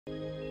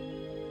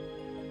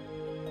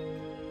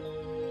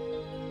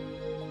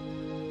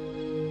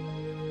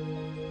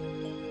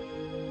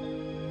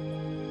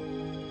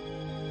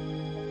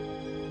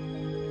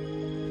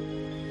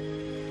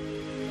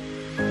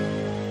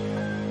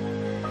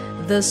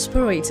The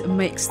spirit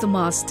makes the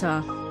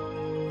master.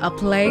 A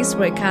place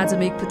where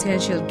academic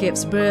potential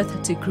gives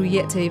birth to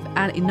creative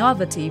and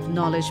innovative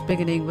knowledge,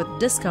 beginning with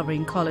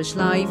discovering college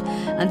life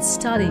and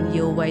studying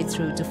your way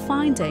through to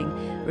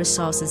finding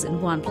resources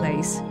in one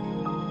place.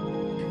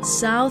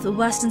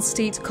 Southwestern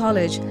State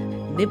College,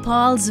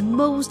 Nepal's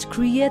most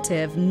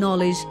creative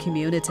knowledge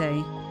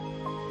community.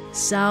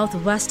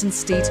 Southwestern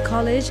State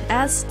College,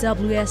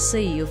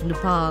 SWSC of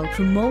Nepal,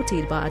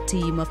 promoted by a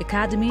team of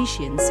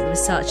academicians,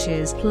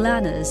 researchers,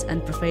 planners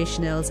and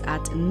professionals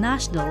at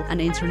national and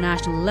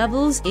international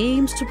levels,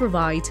 aims to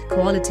provide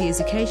quality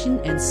education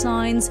in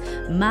science,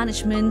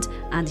 management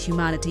and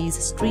humanities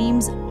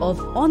streams of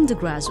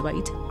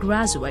undergraduate,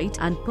 graduate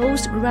and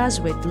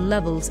postgraduate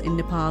levels in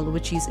Nepal,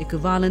 which is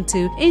equivalent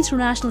to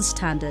international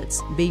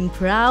standards. Being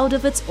proud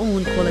of its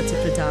own quality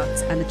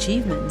products and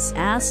achievements,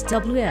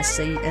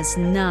 SWSC is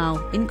now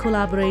in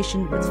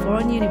collaboration with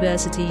foreign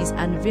universities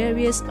and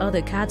various other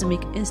academic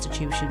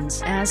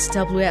institutions.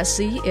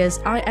 SWSC is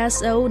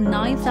ISO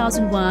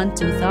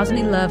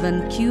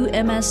 9001-2011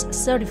 QMS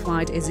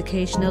certified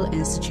educational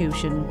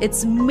institution.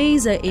 Its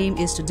major aim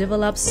is to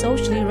develop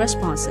socially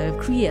responsive,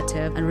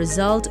 creative and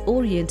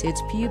result-oriented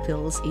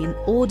pupils in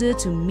order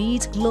to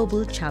meet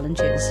global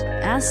challenges.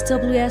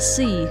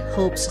 SWSC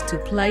hopes to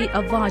play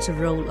a vital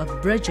role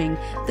of bridging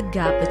the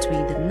gap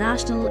between the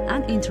national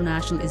and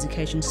international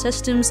education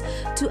systems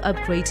to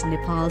upgrade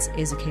Nepal's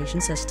education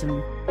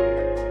system.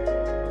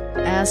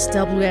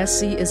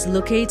 SWSC is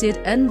located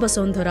in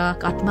Basundhara,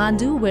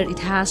 Kathmandu, where it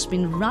has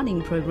been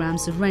running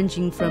programs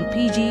ranging from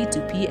PG to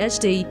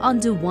PhD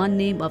under one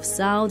name of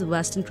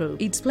Southwestern Group.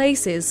 It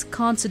places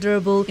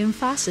considerable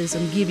emphasis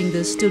on giving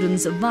the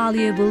students a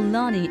valuable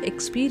learning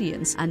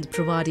experience and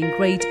providing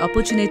great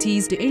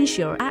opportunities to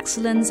ensure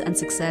excellence and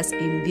success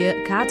in their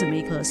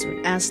academic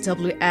pursuit.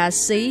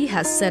 SWSC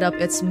has set up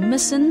its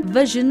mission,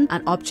 vision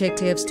and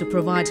objectives to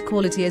provide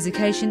quality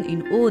education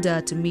in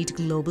order to meet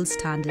global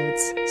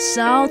standards.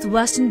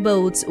 Southwestern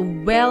boasts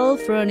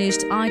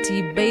well-furnished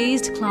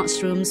IT-based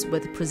classrooms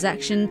with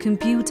projection,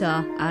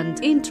 computer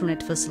and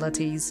internet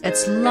facilities.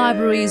 Its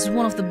library is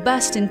one of the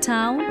best in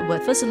town,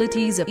 with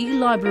facilities of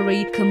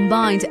e-library,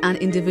 combined and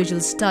individual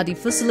study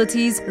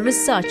facilities,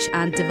 research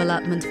and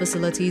development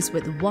facilities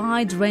with a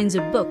wide range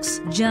of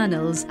books,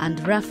 journals and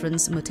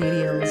reference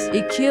materials.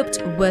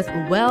 Equipped with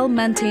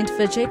well-maintained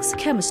physics,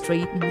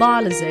 chemistry,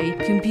 biology,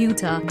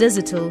 computer,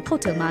 digital,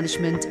 hotel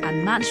management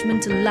and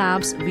management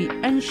labs, we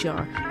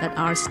ensure that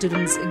our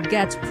students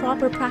get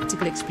proper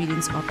practical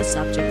experience of the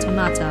subject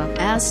matter.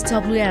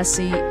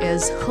 SWSC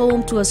is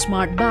home to a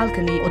smart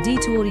balcony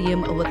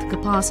auditorium with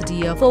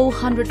capacity of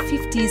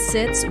 450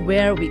 seats,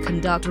 where we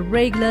conduct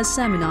regular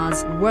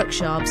seminars,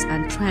 workshops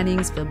and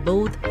trainings for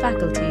both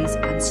faculties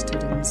and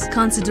students.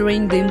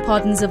 Considering the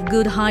importance of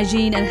good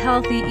hygiene and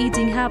healthy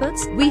eating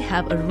habits, we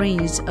have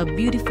arranged a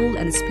beautiful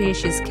and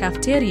spacious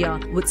cafeteria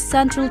with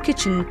central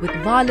kitchen with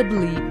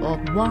availability of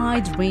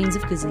wide range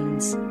of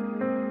cuisines.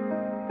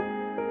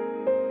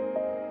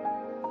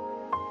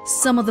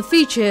 Some of the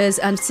features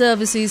and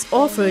services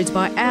offered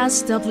by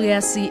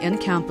SWSC in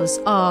campus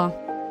are: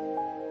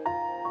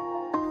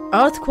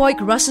 earthquake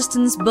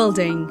resistance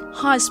building,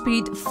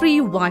 high-speed free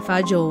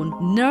Wi-Fi zone,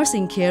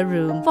 nursing care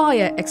room,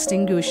 fire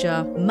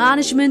extinguisher,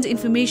 management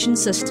information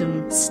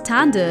system,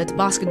 standard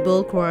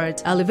basketball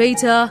court,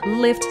 elevator,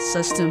 lift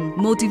system,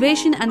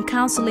 motivation and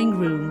counseling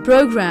room,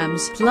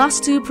 programs,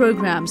 +2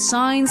 programs,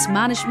 science,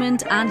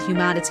 management and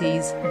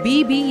humanities,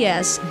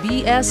 BBS,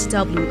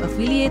 BSW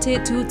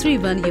affiliated to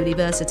Tribhuvan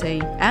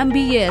University,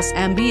 MBS,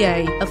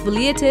 MBA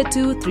affiliated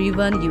to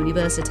Tribhuvan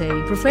University,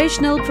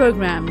 professional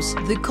programs.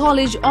 The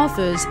college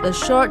offers the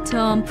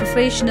short-term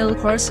professional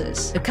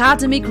courses,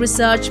 academic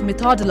research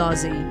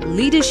methodology,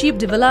 leadership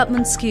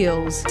development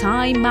skills,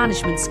 time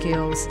management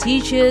skills,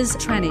 teachers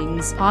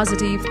trainings,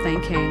 positive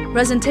thinking,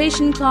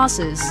 presentation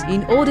classes.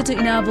 In order to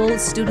enable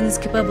students'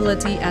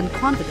 capability and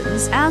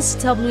confidence,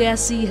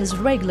 SWSC has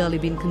regularly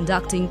been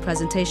conducting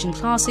presentation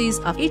classes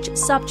of each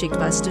subject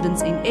by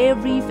students in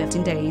every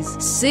 15 days.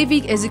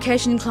 Civic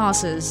education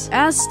classes.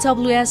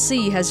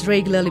 SWSC has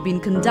regularly been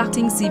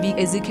conducting civic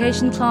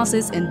education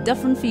classes in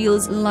different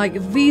fields like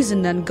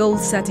vision and goal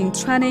setting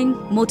training,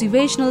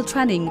 motivational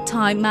training,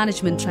 time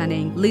management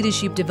training,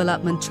 leadership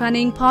development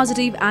training,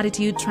 positive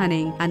attitude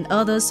training, and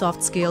other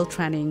soft skill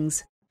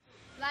trainings.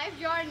 Life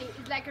journey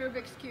is like a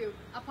Rubik's Cube,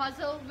 a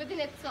puzzle within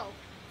itself,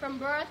 from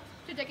birth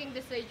to taking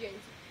decisions.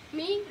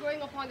 Me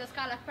growing upon the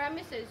Scala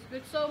premises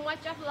with so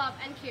much of love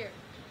and care,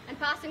 and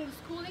passing the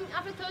schooling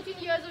after 13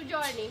 years of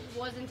journey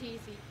wasn't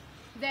easy.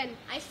 Then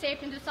I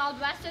stepped into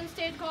Southwestern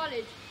State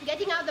College.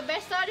 Getting out the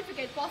best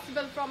certificate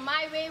possible from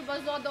my way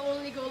was not the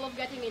only goal of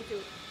getting into.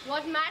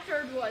 What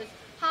mattered was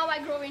how I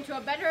grow into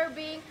a better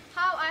being,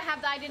 how I have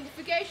the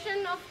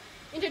identification of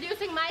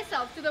introducing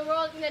myself to the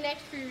world in the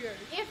next few years.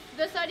 If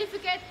the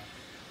certificate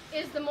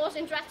is the most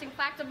interesting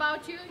fact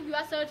about you, you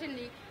are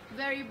certainly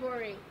very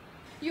boring.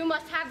 You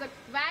must have the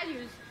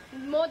values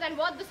more than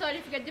what the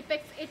certificate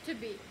depicts it to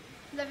be.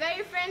 The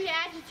very friendly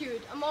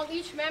attitude among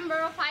each member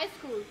of high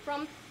school,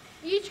 from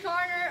each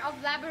corner of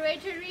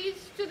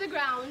laboratories to the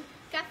ground,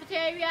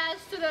 cafeterias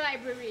to the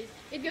libraries.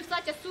 It gives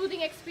such a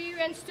soothing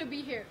experience to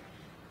be here.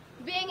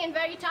 Being in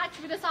very touch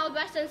with the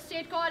Southwestern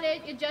State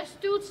College is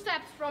just 2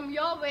 steps from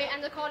your way,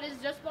 and the college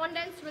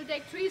respondents will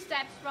take 3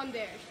 steps from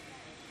theirs.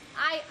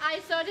 I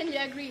certainly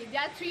agree.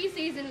 There are 3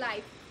 C's in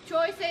life: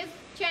 choices,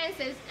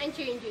 chances, and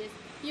changes.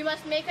 You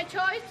must make a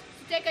choice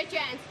to take a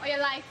chance, or your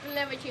life will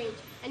never change.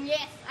 And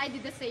yes, I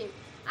did the same.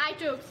 I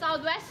took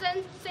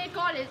Southwestern State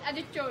College as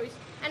a choice,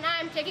 and I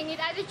am taking it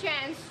as a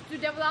chance to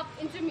develop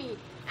into me,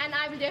 and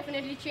I will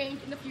definitely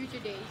change in the future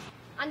days.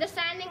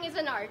 Understanding is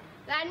an art.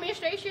 The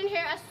administration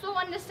here is so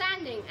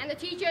understanding, and the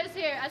teachers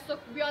here are so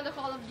beyond the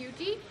call of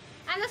duty,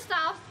 and the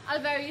staff are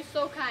very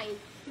so kind.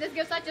 This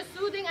gives such a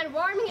soothing and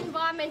warming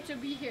environment to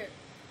be here.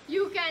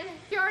 You can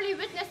purely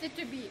witness it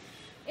to be.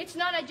 It's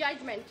not a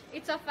judgment,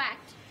 it's a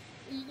fact.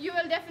 You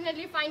will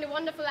definitely find a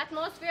wonderful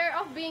atmosphere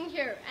of being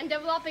here and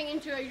developing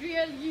into a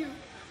real you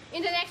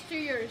in the next 2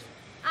 years.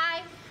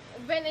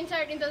 When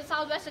entered into the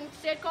Southwestern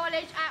State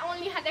College, I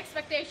only had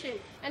expectation,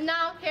 and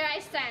now here I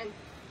stand,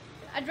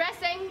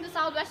 addressing the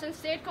Southwestern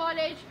State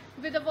College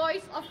with the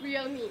voice of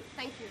real me.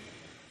 Thank you.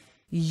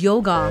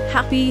 Yoga,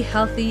 happy,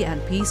 healthy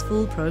and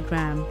peaceful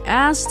program.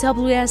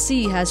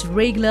 SWSC has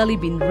regularly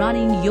been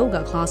running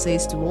yoga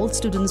classes to all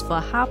students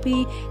for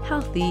happy,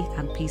 healthy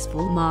and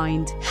peaceful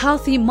mind.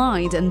 Healthy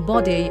mind and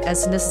body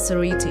is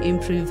necessary to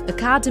improve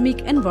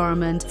academic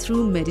environment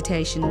through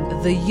meditation.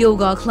 The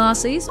yoga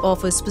classes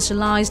offer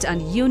specialized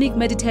and unique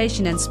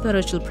meditation and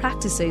spiritual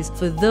practices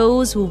for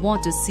those who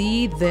want to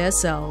see their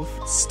self.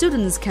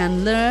 Students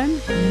can learn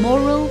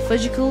moral,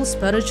 physical,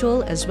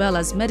 spiritual as well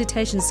as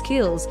meditation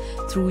skills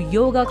through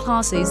yoga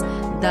classes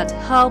that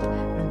help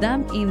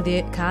them in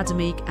their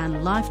academic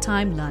and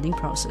lifetime learning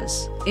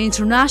process.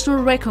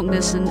 International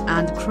recognition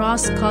and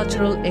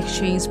cross-cultural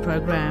exchange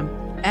program.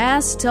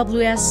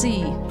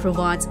 SWSC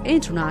provides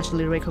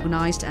internationally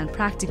recognized and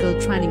practical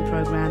training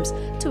programs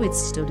to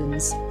its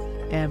students.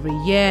 Every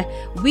year,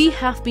 we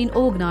have been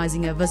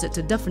organizing a visit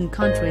to different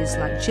countries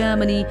like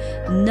Germany,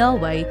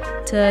 Norway,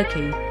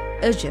 Turkey,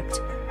 Egypt,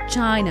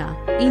 China,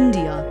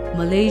 India,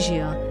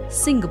 Malaysia,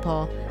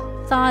 Singapore,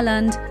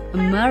 Thailand,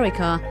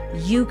 America,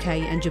 UK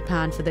and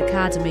Japan for the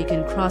academic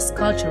and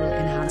cross-cultural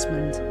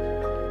enhancement.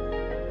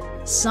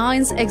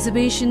 Science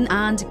exhibition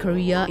and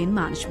career in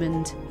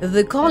management.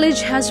 The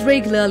college has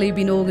regularly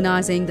been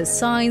organizing the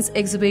Science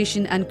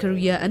Exhibition and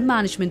Career in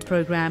Management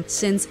program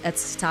since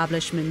its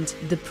establishment.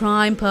 The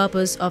prime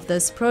purpose of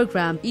this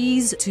program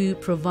is to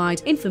provide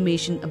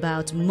information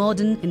about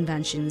modern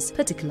inventions,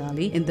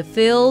 particularly in the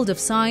field of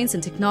science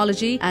and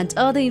technology, and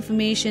other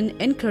information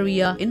in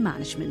career in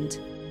management.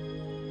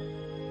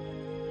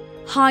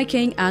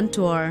 Hiking and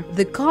tour.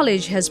 The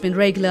college has been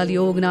regularly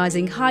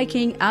organizing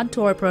hiking and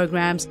tour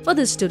programs for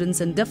the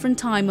students in different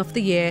time of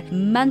the year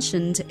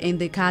mentioned in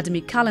the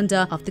academic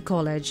calendar of the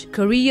college.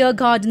 Career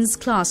guidance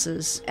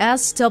classes.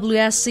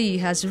 SWSC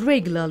has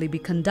regularly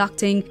been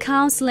conducting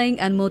counseling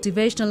and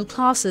motivational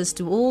classes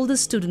to all the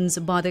students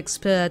by the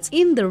experts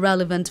in the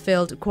relevant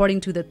field according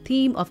to the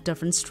theme of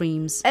different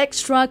streams.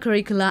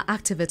 Extracurricular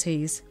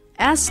activities.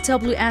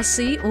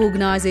 SWSC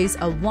organizes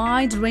a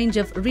wide range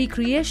of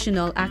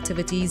recreational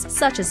activities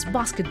such as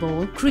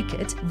basketball,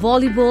 cricket,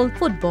 volleyball,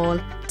 football,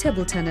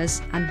 table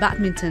tennis and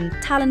badminton,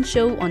 talent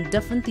show on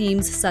different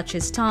themes such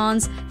as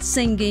dance,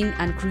 singing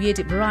and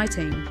creative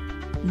writing.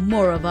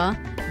 Moreover,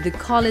 the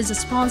college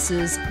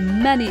sponsors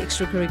many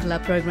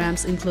extracurricular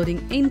programs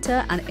including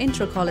inter- and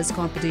intra-college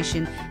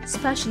competition,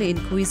 especially in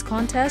quiz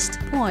contest,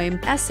 poem,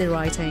 essay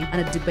writing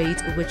and a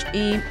debate which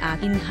aim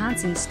at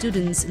enhancing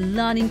students'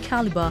 learning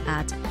caliber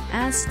at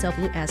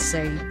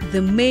SWSC.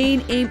 The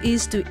main aim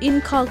is to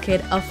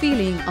inculcate a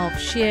feeling of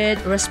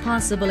shared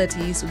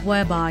responsibilities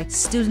whereby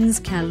students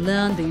can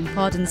learn the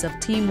importance of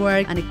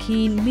teamwork and a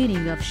keen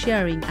meaning of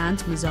sharing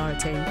and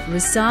majority.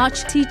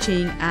 Research,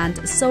 teaching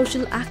and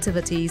social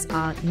activities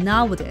are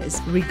nowadays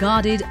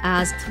regarded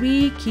as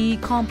 3 key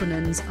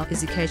components of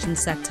education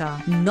sector.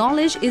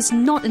 Knowledge is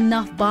not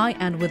enough by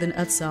and within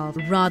itself,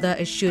 rather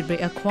it should be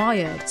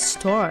acquired,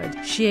 stored,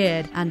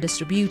 shared and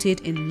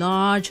distributed in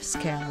large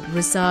scale.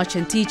 Research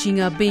and teaching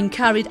are being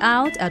carried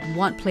out at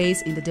one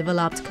place in the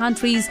developed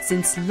countries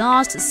since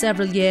last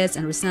several years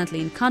and recently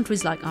in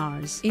countries like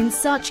ours. In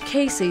such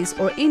cases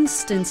or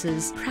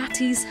instances,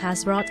 practice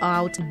has brought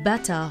out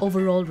better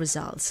overall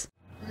results.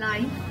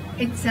 Life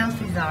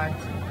itself is art.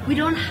 We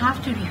don't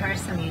have to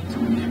rehearse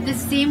it. The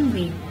same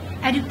way,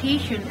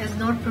 education is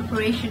not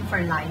preparation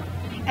for life.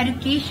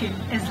 Education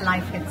is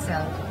life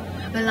itself.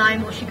 Well,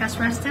 I'm Oshika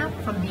Srestha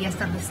from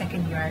BSW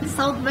second year.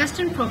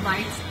 Southwestern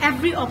provides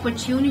every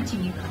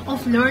opportunity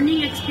of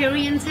learning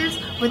experiences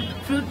with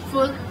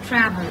fruitful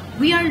travel.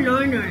 We are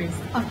learners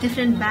of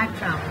different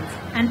backgrounds,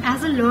 and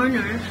as a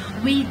learner,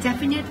 we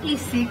definitely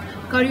seek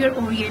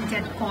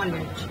career-oriented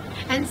college.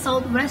 And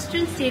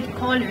Southwestern State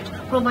College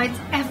provides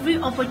every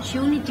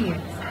opportunity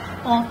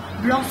of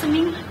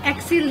blossoming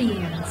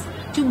excellence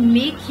to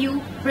make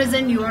you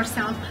present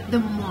yourself the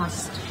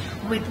most,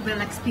 with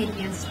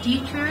well-experienced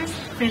teachers,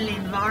 friendly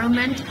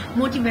environment,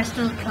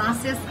 motivational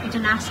classes,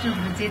 international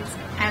visits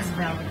as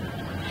well.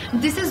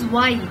 This is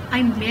why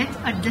I made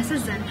a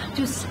decision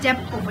to step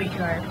over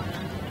here.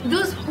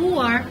 Those who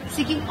are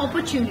seeking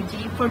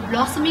opportunity for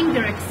blossoming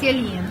their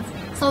excellence,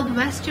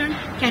 Southwestern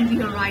can be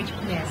a right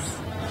place.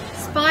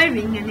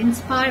 Aspiring and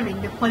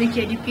inspiring the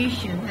quality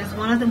education is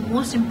one of the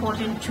most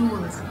important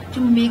tools to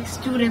make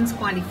students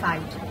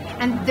qualified.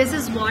 And this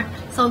is what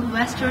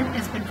Southwestern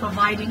has been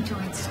providing to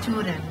its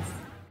students.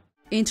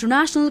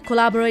 International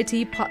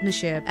Collaborative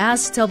Partnership.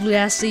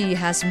 SWSC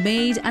has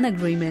made an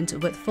agreement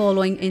with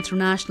following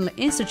international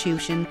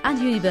institutions and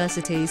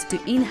universities to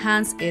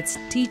enhance its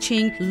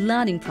teaching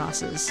learning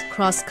process.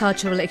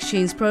 Cross-cultural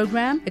exchange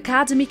program,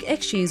 academic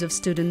exchange of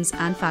students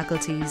and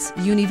faculties.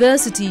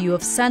 University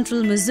of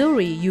Central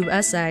Missouri,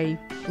 USA.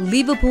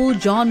 Liverpool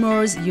John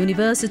Moores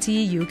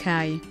University,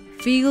 UK.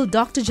 Field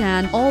Dr.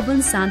 Jan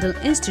Auburn Sandel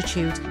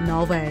Institute,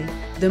 Norway.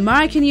 The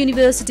American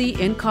University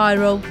in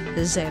Cairo,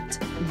 Egypt.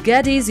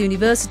 Geddes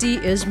University,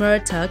 Izmir,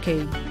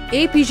 Turkey.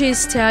 APJ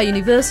Star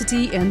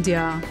University,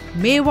 India.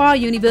 Mewar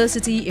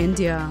University,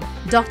 India.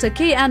 Dr.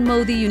 K.N.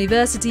 Modi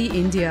University,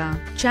 India.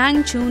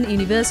 Changchun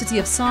University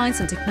of Science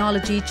and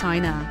Technology,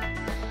 China.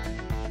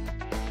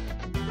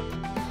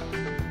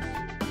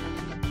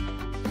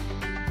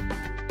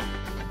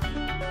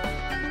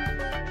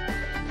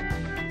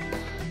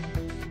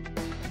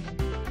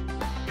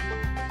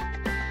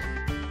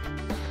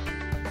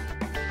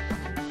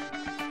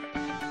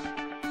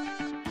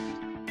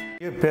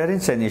 Dear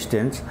parents and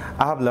students,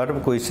 I have a lot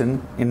of questions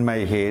in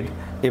my head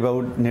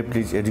about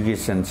Nepalese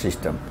education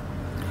system.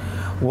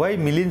 Why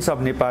millions of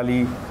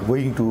Nepali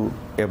going to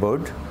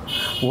abroad?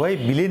 Why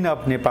billion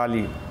of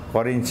Nepali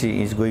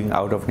currency is going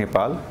out of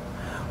Nepal?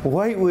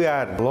 Why we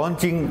are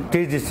launching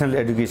traditional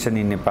education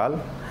in Nepal?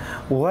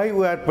 Why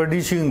we are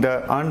producing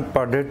the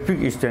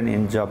unproductive student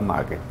in job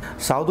market?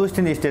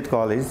 Southwestern State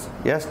College,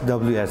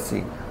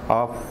 SWSC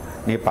of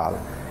Nepal.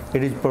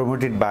 It is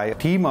promoted by a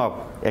team of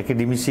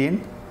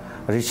academicians,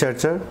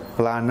 researchers,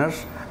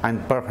 planners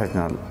and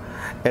professionals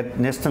at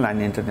national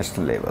and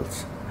international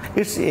levels.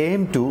 Its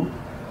aim to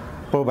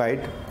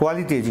provide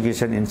quality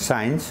education in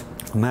science,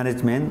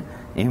 management,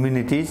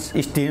 humanities,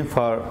 STEM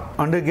for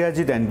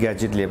undergraduate and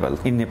graduate level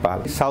in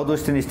Nepal.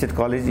 Southwestern State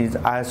College is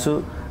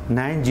ISO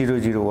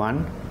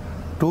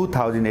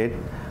 9001-2008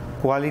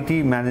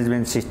 Quality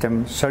Management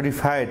System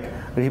certified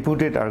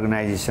reputed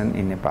organization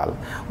in Nepal.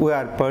 We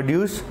are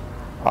produce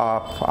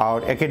of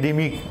our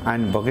academic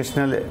and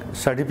vocational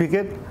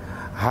certificate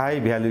high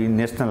value in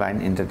national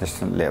and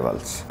international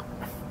levels.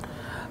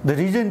 The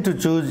reason to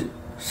choose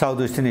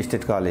Southwestern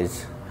State College: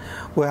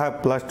 we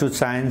have +2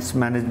 Science,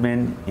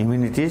 Management,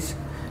 Humanities,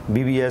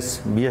 BBS,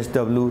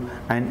 BSW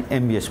and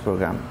MBS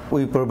program.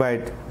 We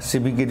provide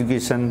civic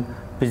education,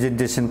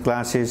 presentation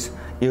classes,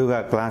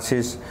 yoga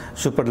classes,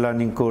 super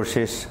learning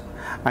courses,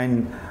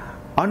 and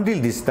until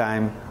this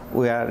time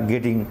we are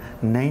getting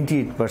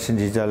 98%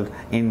 result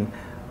in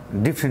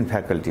different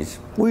faculties.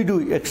 We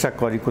do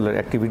extracurricular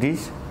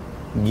activities,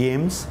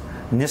 games,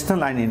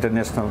 national and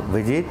international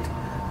visit,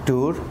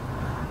 tour,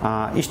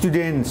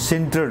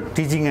 student-centered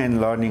teaching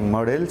and learning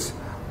models,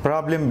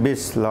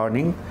 problem-based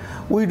learning.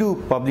 We do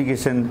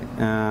publication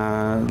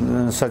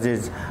such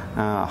as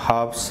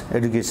hubs,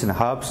 education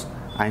hubs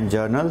and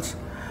journals.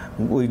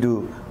 We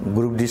do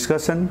group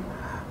discussion.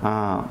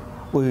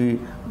 We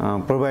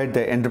provide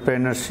the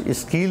entrepreneurs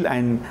skill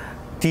and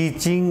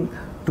teaching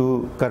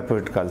to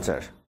corporate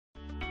culture.